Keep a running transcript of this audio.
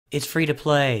It's free to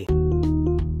play.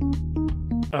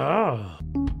 Oh.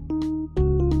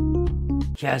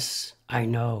 Yes, I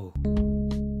know.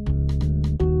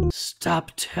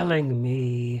 Stop telling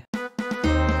me.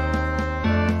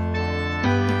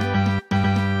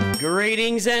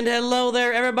 Greetings and hello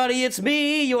there, everybody. It's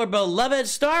me, your beloved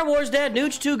Star Wars dad,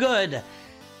 Nooch Too Good.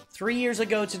 3 years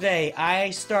ago today,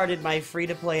 I started my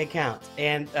free-to-play account,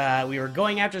 and we were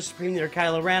going after Supreme Leader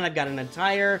Kylo Ren. I've got an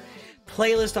entire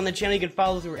playlist on the channel. You can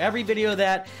follow through every video of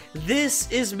that.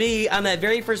 This is me on that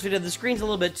very first video. The screen's a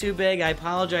little bit too big. I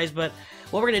apologize, but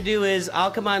what we're going to do is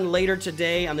I'll come on later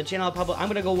today on the channel. I'm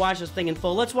going to go watch this thing in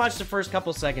full. Let's watch the first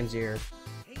couple seconds here.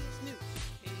 Hey, it's Nooch,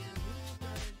 and Nooch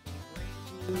started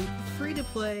a brand new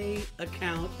free-to-play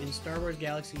account in Star Wars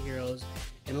Galaxy Heroes.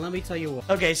 And let me tell you what.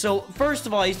 Okay, so first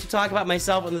of all, I used to talk about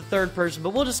myself in the third person,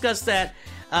 but we'll discuss that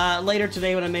later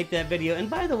today when I make that video. And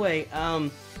by the way,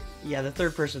 yeah, the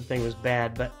third person thing was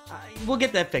bad, but we'll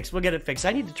get that fixed. We'll get it fixed.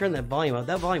 I need to turn that volume up.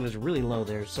 That volume was really low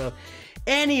there. So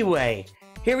anyway,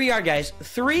 here we are, guys.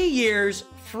 3 years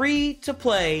free to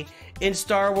play in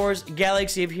Star Wars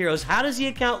Galaxy of Heroes. How does the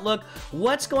account look?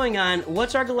 What's going on?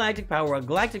 What's our galactic power? Our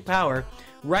galactic power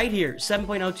right here,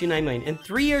 7.029 million. In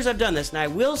 3 years I've done this, and I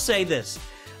will say this.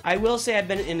 I will say I've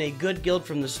been in a good guild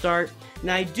from the start.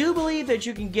 Now, I do believe that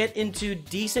you can get into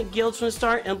decent guilds from the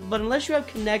start, but unless you have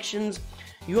connections,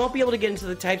 you won't be able to get into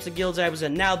the types of guilds I was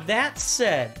in. Now, that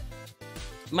said,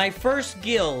 my first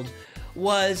guild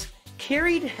was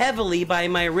carried heavily by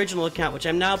my original account, which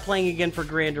I'm now playing again for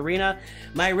Grand Arena.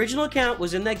 My original account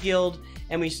was in that guild,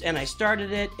 and I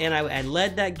started it, and I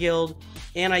led that guild,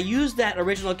 and I used that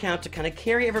original account to kind of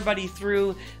carry everybody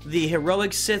through the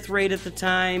heroic Sith raid at the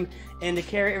time, and to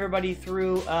carry everybody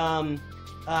through,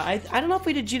 I don't know if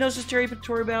we did Geonosis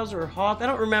territory battles or Hoth, I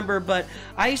don't remember, but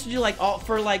I used to do like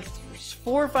for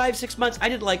 4, 5, 6 months, I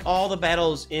did like all the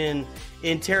battles in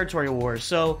territory wars.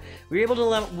 So we were able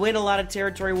to win a lot of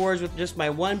territory wars with just my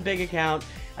one big account.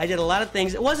 I did a lot of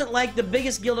things. It wasn't like the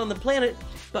biggest guild on the planet,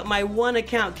 but my one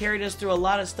account carried us through a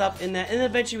lot of stuff in that. And then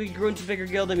eventually we grew into a bigger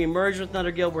guild, and we merged with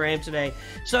another guild where I am today.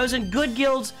 So I was in good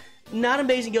guilds, not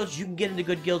amazing guilds. You can get into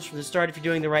good guilds from the start if you're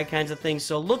doing the right kinds of things.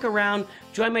 So look around,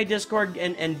 join my Discord,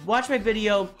 and watch my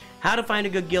video, how to find a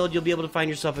good guild. You'll be able to find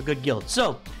yourself a good guild.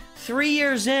 So 3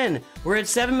 years in, we're at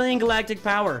 7 million galactic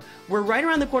power. We're right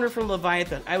around the corner from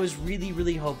Leviathan. I was really,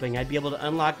 really hoping I'd be able to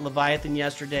unlock Leviathan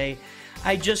yesterday.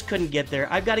 I just couldn't get there.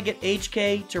 I've got to get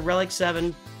HK to Relic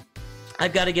 7.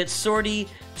 I've got to get Sortie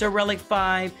to Relic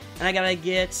 5. And I got to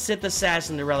get Sith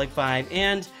Assassin to Relic 5.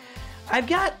 And I've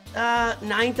got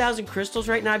 9,000 crystals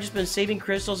right now. I've just been saving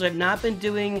crystals. I've been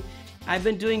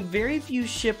doing very few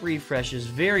ship refreshes.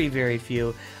 Very, very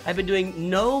few. I've been doing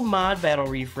no mod battle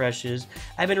refreshes.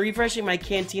 I've been refreshing my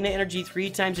Cantina energy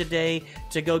 3 times a day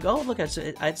to go. Oh, look, it's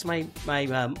my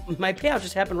payout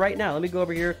just happened right now. Let me go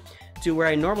over here to where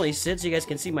I normally sit so you guys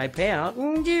can see my payout.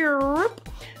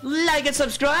 Like and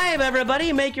subscribe,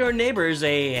 everybody. Make your neighbors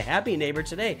a happy neighbor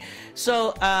today.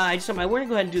 So I just thought we're gonna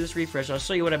go ahead and do this refresh. I'll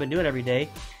show you what I've been doing every day.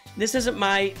 This isn't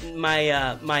my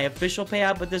official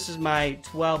payout, but this is my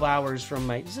 12 hours from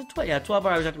my 12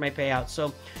 hours after my payout.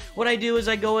 So what I do is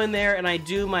I go in there and I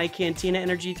do my Cantina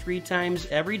energy 3 times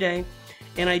every day.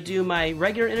 And I do my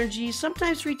regular energy,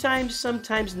 sometimes 3 times,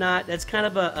 sometimes not. That's kind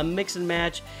of a mix and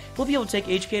match. We'll be able to take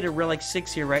HK to Relic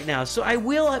 6 here right now. So I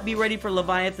will be ready for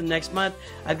Leviathan next month.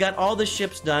 I've got all the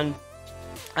ships done.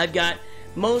 I've got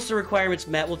most of the requirements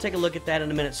met. We'll take a look at that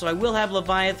in a minute. So I will have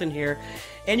Leviathan here.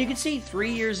 And you can see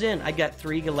 3 years in, I've got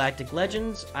 3 Galactic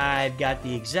Legends. I've got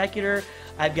the Executor.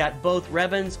 I've got both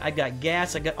Revans. I've got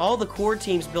Gas. I've got all the core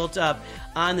teams built up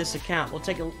on this account.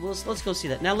 Let's go see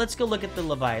that. Now let's go look at the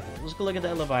Leviathan. Let's go look at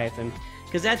that Leviathan,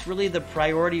 because that's really the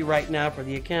priority right now for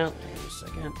the account. Wait a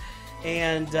second.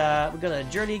 And we've got a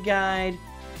journey guide.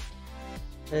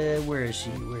 Where is she?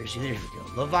 Where is she? There we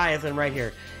go. Leviathan right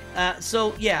here.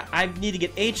 So yeah, I need to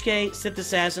get HK, Sith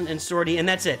Assassin, and Sortie, and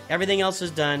that's it. Everything else is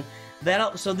done.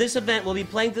 So this event, we'll be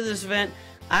playing through this event,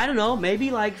 I don't know, maybe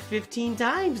like 15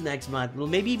 times next month,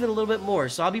 maybe even a little bit more.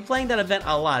 So I'll be playing that event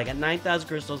a lot. I got 9,000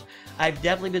 crystals. I've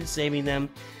definitely been saving them.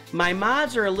 My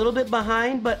mods are a little bit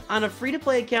behind, but on a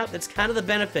free-to-play account, that's kind of the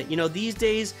benefit. You know, these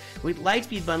days, with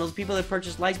Lightspeed bundles, people that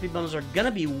purchase Lightspeed bundles are going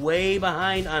to be way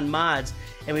behind on mods,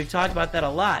 and we've talked about that a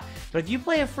lot. But if you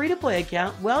play a free-to-play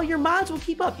account, well, your mods will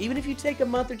keep up. Even if you take a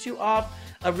month or 2 off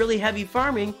of really heavy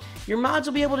farming, your mods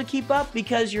will be able to keep up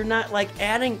because you're not like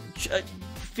adding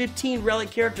 15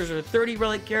 relic characters or 30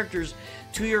 relic characters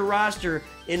to your roster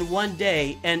in one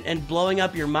day and blowing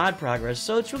up your mod progress.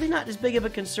 So it's really not as big of a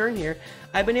concern here.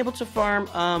 I've been able to farm,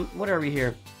 what are we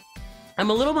here? I'm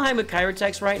a little behind with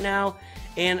Kyrotex right now,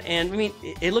 And I mean,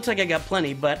 it looks like I got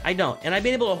plenty, but I don't. And I've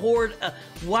been able to hoard,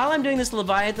 while I'm doing this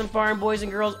Leviathan farm, boys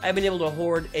and girls, I've been able to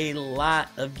hoard a lot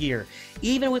of gear.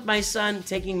 Even with my son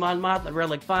taking Mon Mothma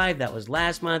Relic 5, that was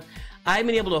last month, I've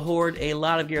been able to hoard a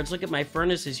lot of gear. Let's look at my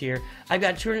furnaces here. I've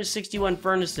got 261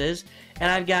 furnaces,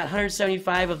 and I've got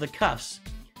 175 of the cuffs.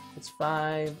 That's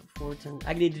 5, 4, 10.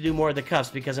 I need to do more of the cuffs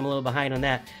because I'm a little behind on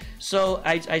that. So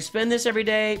I spend this every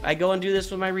day. I go and do this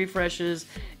with my refreshes,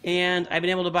 and I've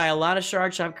been able to buy a lot of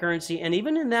Shard Shop currency. And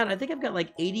even in that, I think I've got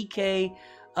like 80k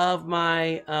of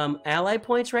my ally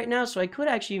points right now. So I could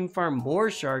actually even farm more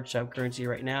Shard Shop currency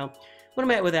right now. What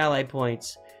am I at with ally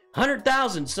points?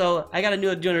 100,000. So I got to do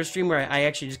another stream where I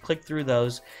actually just click through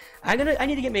those. I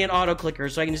need to get me an auto clicker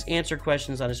so I can just answer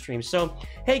questions on a stream. So,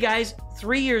 hey guys,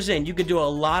 3 years in, you can do a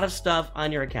lot of stuff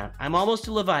on your account. I'm almost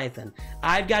to Leviathan.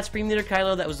 I've got Supreme Leader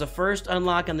Kylo. That was the first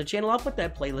unlock on the channel. I'll put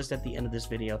that playlist at the end of this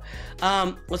video.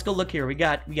 Let's go look here. We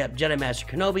got Jedi Master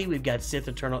Kenobi. We've got Sith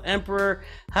Eternal Emperor.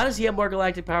 How does he have more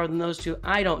galactic power than those two?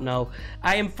 I don't know.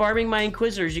 I am farming my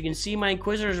Inquisitors. You can see my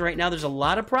Inquisitors right now. There's a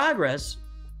lot of progress.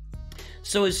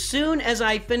 So as soon as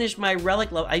I finish my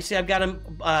relic level, I see I've got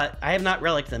them, I have not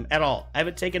relicked them at all. I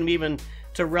haven't taken them even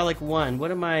to relic 1.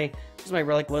 What's my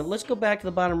relic 1? Let's go back to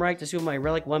the bottom right to see what my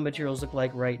relic 1 materials look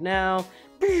like right now.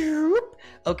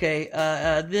 Okay,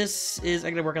 this is,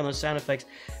 I'm gonna work on those sound effects.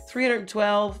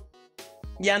 312.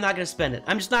 Yeah, I'm not gonna spend it.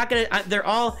 I'm just not gonna, they're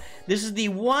all, this is the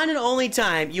one and only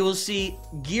time you will see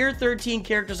Gear 13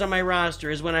 characters on my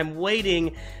roster is when I'm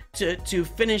waiting to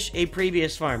finish a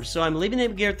previous farm. So I'm leaving the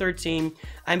Gear 13.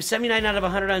 I'm 79 out of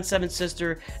 100 on 7th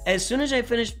Sister. As soon as I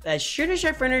finish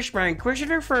my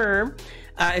Inquisitor farm,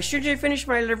 as soon as I finish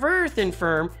my Leviathan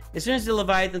farm, as soon as the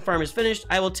Leviathan farm is finished,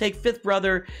 I will take 5th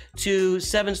Brother to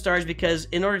 7 stars because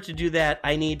in order to do that,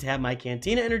 I need to have my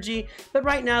Cantina energy. But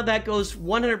right now, that goes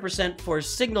 100% for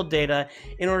signal data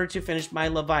in order to finish my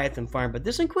Leviathan farm. But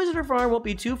this Inquisitor farm won't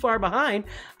be too far behind.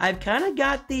 I've kind of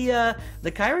got the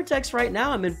Kyrotex right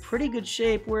now. I'm in pretty good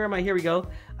shape. Where am I? Here we go.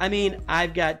 I mean,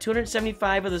 I've got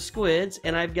 275 of the squids,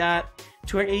 and I've got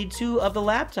 282 of the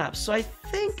laptops. So I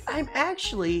think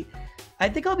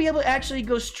I'll be able to actually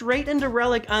go straight into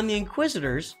Relic on the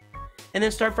Inquisitors and then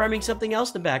start farming something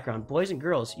else in the background. Boys and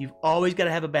girls, you've always got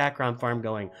to have a background farm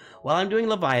going. While I'm doing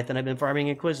Leviathan, I've been farming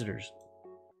Inquisitors.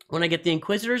 When I get the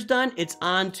Inquisitors done, it's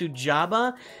on to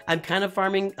Jabba. I'm kind of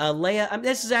farming Leia.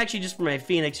 This is actually just for my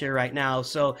Phoenix here right now.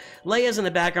 So Leia's in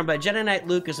the background, but Jedi Knight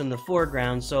Luke is in the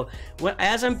foreground. So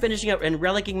as I'm finishing up and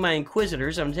relicking my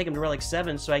Inquisitors, I'm going to take them to Relic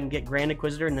 7 so I can get Grand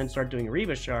Inquisitor and then start doing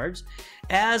Reva Shards.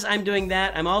 As I'm doing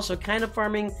that, I'm also kind of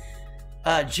farming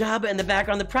Jabba in the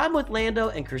background. The problem with Lando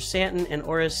and Chrysanthemum and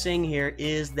Aura Singh here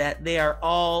is that they are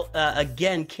all,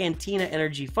 again, Cantina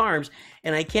energy farms,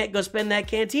 and I can't go spend that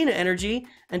Cantina energy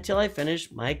until I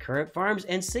finish my current farms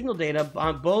and signal data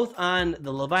both on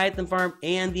the Leviathan farm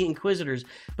and the Inquisitors.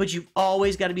 But you've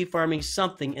always got to be farming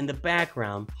something in the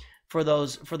background for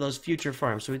those future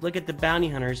farms. So we look at the bounty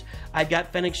hunters. I've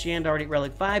got Fennec Shand already at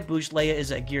Relic 5. Boush Leia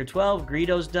is at Gear 12.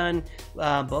 Greedo's done.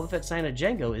 Boba Fett Sign of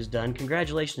Django is done.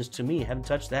 Congratulations to me. Haven't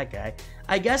touched that guy.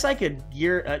 I guess I could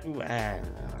gear...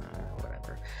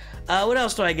 whatever. What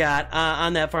else do I got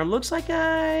on that farm? Looks like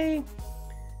I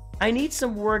need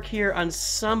some work here on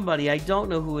somebody. I don't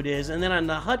know who it is. And then on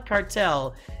the Hutt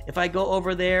Cartel, if I go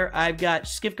over there, I've got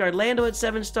Skiffguard Lando at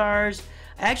 7 stars.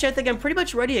 Actually, I think I'm pretty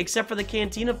much ready except for the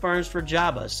Cantina farms for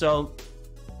Jabba. So,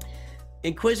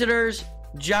 Inquisitors,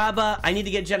 Jabba. I need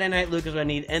to get Jedi Knight Luke is what I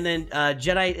need, and then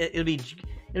Jedi.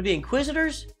 It'll be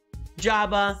Inquisitors,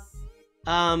 Jabba,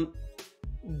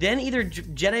 then either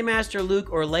Jedi Master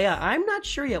Luke or Leia. I'm not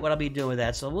sure yet what I'll be doing with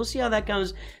that, so we'll see how that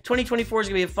comes. 2024 is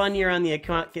gonna be a fun year on the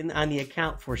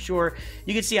account for sure.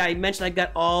 You can see I mentioned I've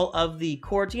got all of the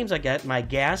core teams. I got my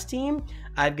gas team.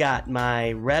 I've got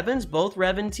my Revens, both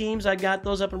Revan teams. I've got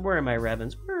those up, and where are my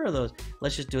Revens? Where are those?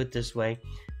 Let's just do it this way.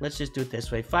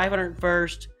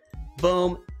 501st,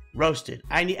 boom, roasted.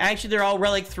 Actually, they're all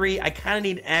Relic 3. I kind of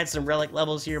need to add some Relic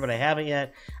levels here, but I haven't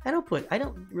yet. I don't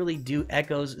really do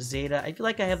Echoes, Zeta. I feel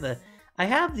like I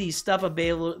have the stuff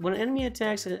available when an enemy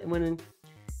attacks. When an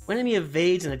enemy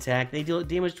evades an attack, they deal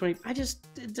damage 20.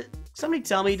 Somebody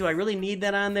tell me, do I really need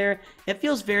that on there? It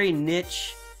feels very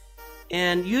niche.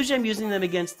 And usually I'm using them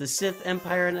against the Sith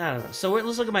Empire, and I don't know. So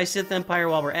let's look at my Sith Empire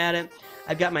while we're at it.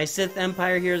 I've got my Sith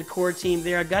Empire here, the core team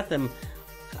there. I've got them.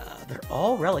 They're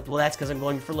all Relic. Well, that's because I'm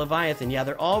going for Leviathan. Yeah,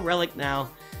 they're all Relic now.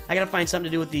 I gotta find something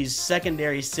to do with these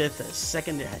secondary Sith.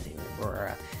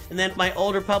 And then my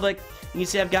Old Republic. You can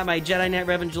see I've got my Jedi Knight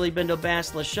Revan, Julie Bendo,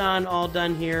 Bass, LaShawn all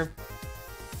done here.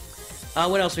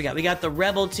 What else we got? We got the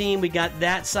Rebel team. We got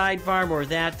that side farm, or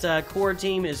that core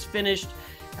team is finished.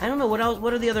 I don't know what else.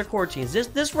 What are the other core teams?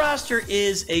 This roster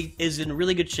is in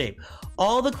really good shape.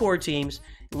 All the core teams.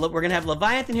 We're gonna have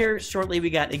Leviathan here shortly. We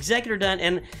got Executor done,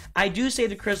 and I do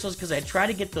save the crystals because I try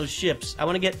to get those ships. I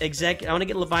want to get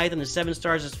Leviathan to 7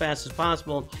 stars as fast as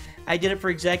possible. I did it for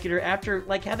Executor after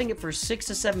like having it for 6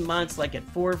 to 7 months, like at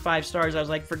 4 or 5 stars. I was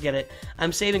like, forget it.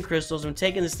 I'm saving crystals. I'm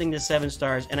taking this thing to 7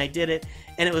 stars, and I did it,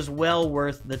 and it was well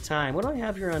worth the time. What do I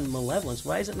have here on Malevolence?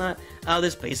 Why is it not? Oh,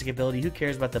 this basic ability. Who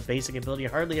cares about the basic ability? I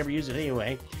hardly ever use it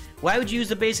anyway. Why would you use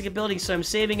the basic ability? So I'm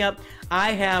saving up.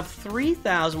 I have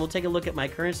 3,000. We'll take a look at my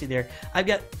currency there. I've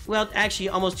got, well, actually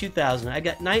almost 2,000. I've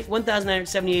got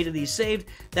 1,978 of these saved.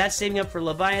 That's saving up for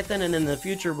Leviathan, and in the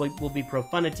future will be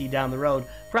Profundity down the road.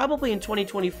 Probably in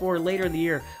 2024, later in the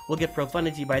year, we'll get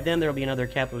Profundity. By then, there will be another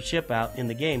capital ship out in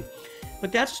the game.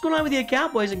 But that's what's going on with the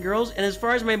account, boys and girls. And as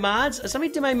far as my mods,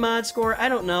 somebody did my mod score. I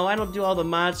don't know. I don't do all the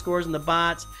mod scores and the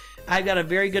bots. I've got a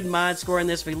very good mod score in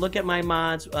this. If we look at my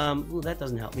mods, ooh, that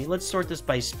doesn't help me. Let's sort this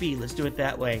by speed. Let's do it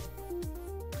that way.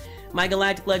 My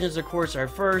Galactic Legends, of course, are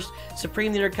first.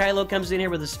 Supreme Leader Kylo comes in here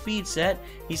with a speed set.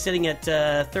 He's sitting at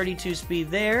 32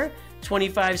 speed there,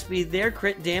 25 speed there,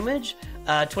 crit damage,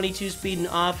 22 speed in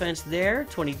offense there,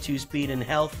 22 speed in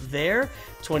health there,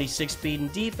 26 speed in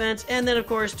defense, and then, of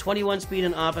course, 21 speed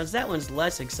in offense. That one's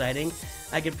less exciting.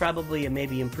 I could probably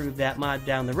maybe improve that mod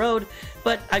down the road,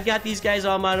 but I've got these guys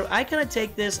all modded. I kind of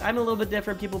take this. I'm a little bit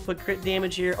different. People put crit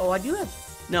damage here. Oh, I do have...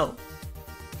 No.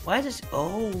 Why is this...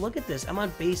 Oh, look at this. I'm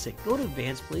on basic. Go to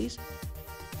advanced, please.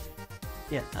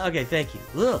 Yeah. Okay, thank you.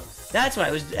 Ugh. That's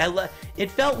why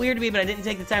it felt weird to me, but I didn't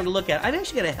take the time to look at it. I've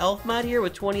actually got a health mod here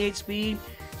with 28 speed,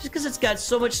 just because it's got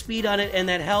so much speed on it, and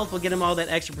that health will get him all that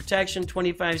extra protection.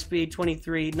 25 speed,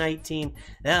 23, 19.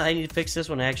 I need to fix this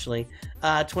one, actually.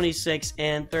 26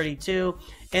 and 32.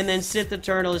 And then Sith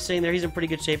Eternal is sitting there. He's in pretty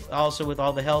good shape also with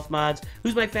all the health mods.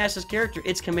 Who's my fastest character?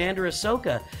 It's Commander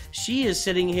Ahsoka. She is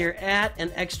sitting here at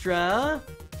an extra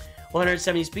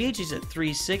 170 speed. She's at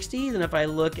 360. Then if I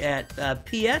look at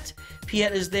Piet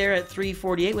is there at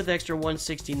 348 with extra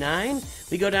 169.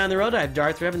 We go down the road. I have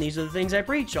Darth Revan. These are the things I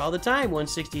preach all the time.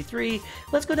 163.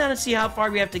 Let's go down and see how far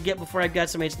we have to get before I've got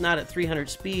somebody that's not at 300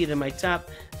 speed in my top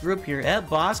group here.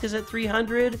 Bosk is at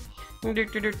 300.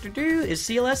 Is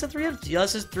CLS at 300?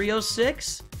 CLS is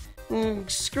 306.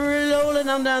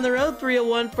 Scrolling on down the road.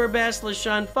 301 for Basilisk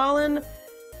Sean Fallen.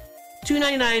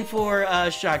 299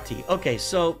 for Shakti. Okay,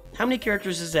 so how many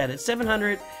characters is that? At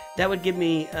 700, that would give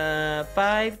me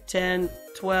 5, 10,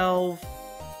 12,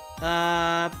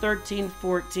 13,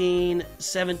 14,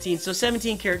 17. So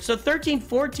 17 characters. So 13,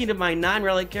 14 of my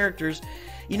non-relic characters.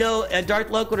 You know, Darth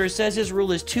Locator says his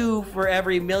rule is 2 for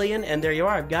every million, and there you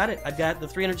are. I've got it. I've got the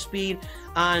 300 speed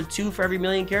on 2 for every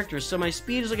million characters. So my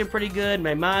speed is looking pretty good.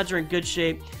 My mods are in good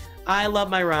shape. I love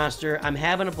my roster. I'm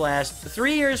having a blast.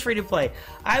 3 years free to play.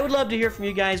 I would love to hear from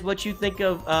you guys what you think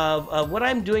of what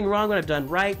I'm doing wrong, what I've done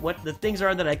right, what the things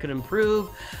are that I could improve.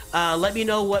 Let me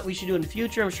know what we should do in the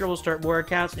future. I'm sure we'll start more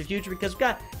accounts in the future because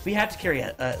we have to carry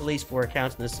at least 4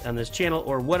 accounts on this channel,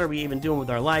 or what are we even doing with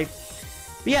our life?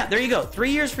 But yeah, there you go. 3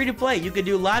 years free to play. You could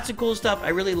do lots of cool stuff. I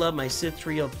really love my Sith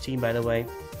trio team, by the way.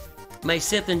 My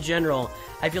Sith in general,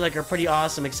 I feel like are pretty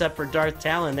awesome, except for Darth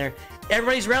Talon there.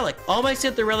 Everybody's Relic. All my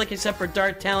Sith are Relic except for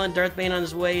Darth Talon, Darth Bane on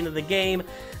his way into the game.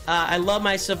 I love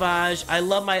my Savage. I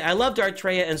love Darth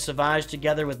Treya and Savage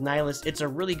together with Nihilus. It's a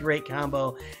really great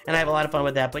combo, and I have a lot of fun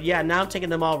with that. But yeah, now I'm taking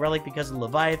them all Relic because of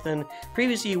Leviathan.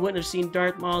 Previously, you wouldn't have seen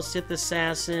Darth Maul, Sith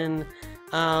Assassin,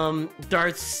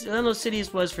 Darth... I don't know,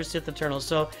 Sidious was for Sith Eternal.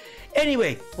 So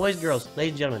anyway, boys and girls,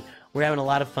 ladies and gentlemen, we're having a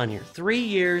lot of fun here. 3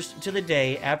 years to the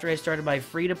day after I started my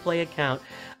free-to-play account.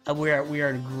 We are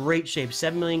in great shape.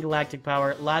 7 million galactic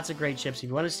power. Lots of great ships. If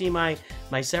you want to see my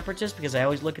Separatists, because I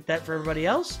always look at that for everybody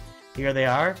else, here they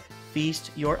are.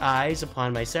 Feast your eyes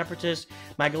upon my Separatists.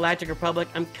 My Galactic Republic,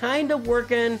 I'm kind of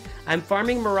working. I'm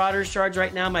farming Marauder shards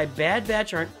right now. My Bad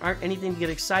Batch aren't anything to get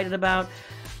excited about.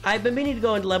 I've been meaning to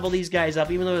go and level these guys up,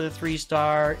 even though they're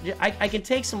 3-star. I can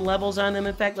take some levels on them.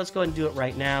 In fact, let's go ahead and do it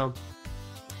right now.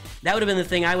 That would have been the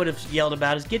thing I would have yelled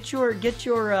about, is get your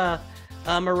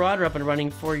Marauder up and running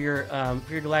for your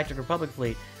Galactic Republic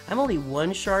fleet. I'm only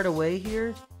 1 shard away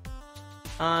here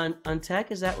on tech,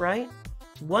 is that right?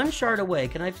 1 shard away.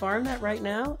 Can I farm that right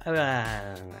now?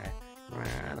 I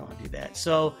don't want to do that.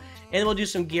 So, and we'll do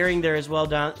some gearing there as well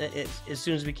down as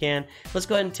soon as we can. Let's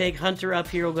go ahead and take Hunter up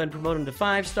here. We'll go ahead and promote him to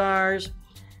 5 stars.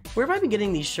 Where have I been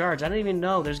getting these shards? I don't even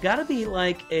know. There's got to be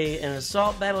like an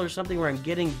assault battle or something where I'm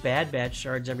getting Bad Batch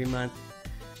shards every month.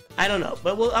 I don't know,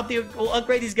 but we'll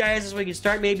upgrade these guys so we can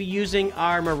start maybe using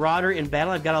our Marauder in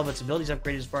battle. I've got all of its abilities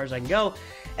upgraded as far as I can go.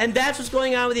 And that's what's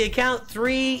going on with the account.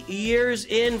 3 years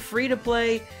in, free to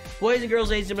play. boys and girls,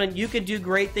 ladies and gentlemen, you can do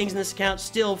great things in this account.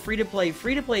 Still free to play.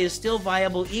 Free to play is still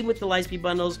viable, even with the Lightspeed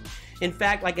bundles. In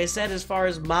fact, like I said, as far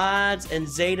as mods and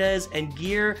Zetas and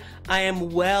gear, I am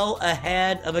well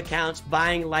ahead of accounts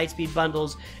buying Lightspeed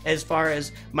bundles as far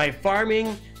as my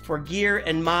farming for gear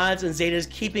and mods and Zetas,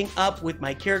 keeping up with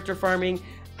my character farming.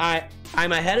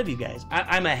 I'm ahead of you guys.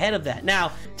 I'm ahead of that.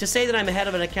 Now, to say that I'm ahead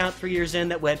of an account 3 years in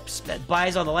that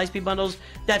buys all the Lightspeed bundles,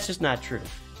 that's just not true.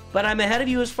 But I'm ahead of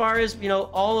you as far as, you know,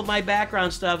 all of my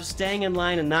background stuff, staying in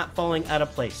line and not falling out of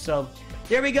place. So,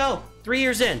 there we go. 3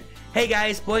 years in. Hey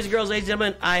guys, boys and girls, ladies and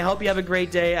gentlemen, I hope you have a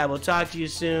great day. I will talk to you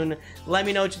soon. Let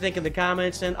me know what you think in the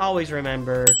comments, and always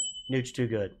remember, Nooch too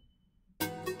good.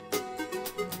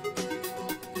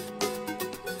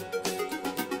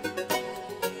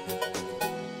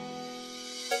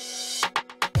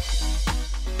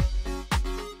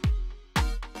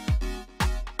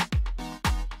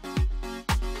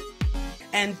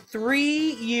 And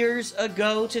 3 years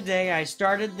ago today, I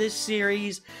started this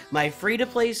series, my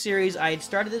free-to-play series. I had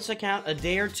started this account a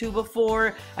day or two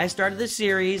before I started the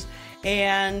series.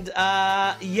 And,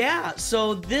 yeah,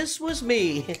 so this was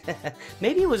me.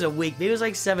 Maybe it was a week. Maybe it was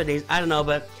like 7 days. I don't know,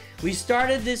 but we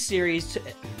started this series.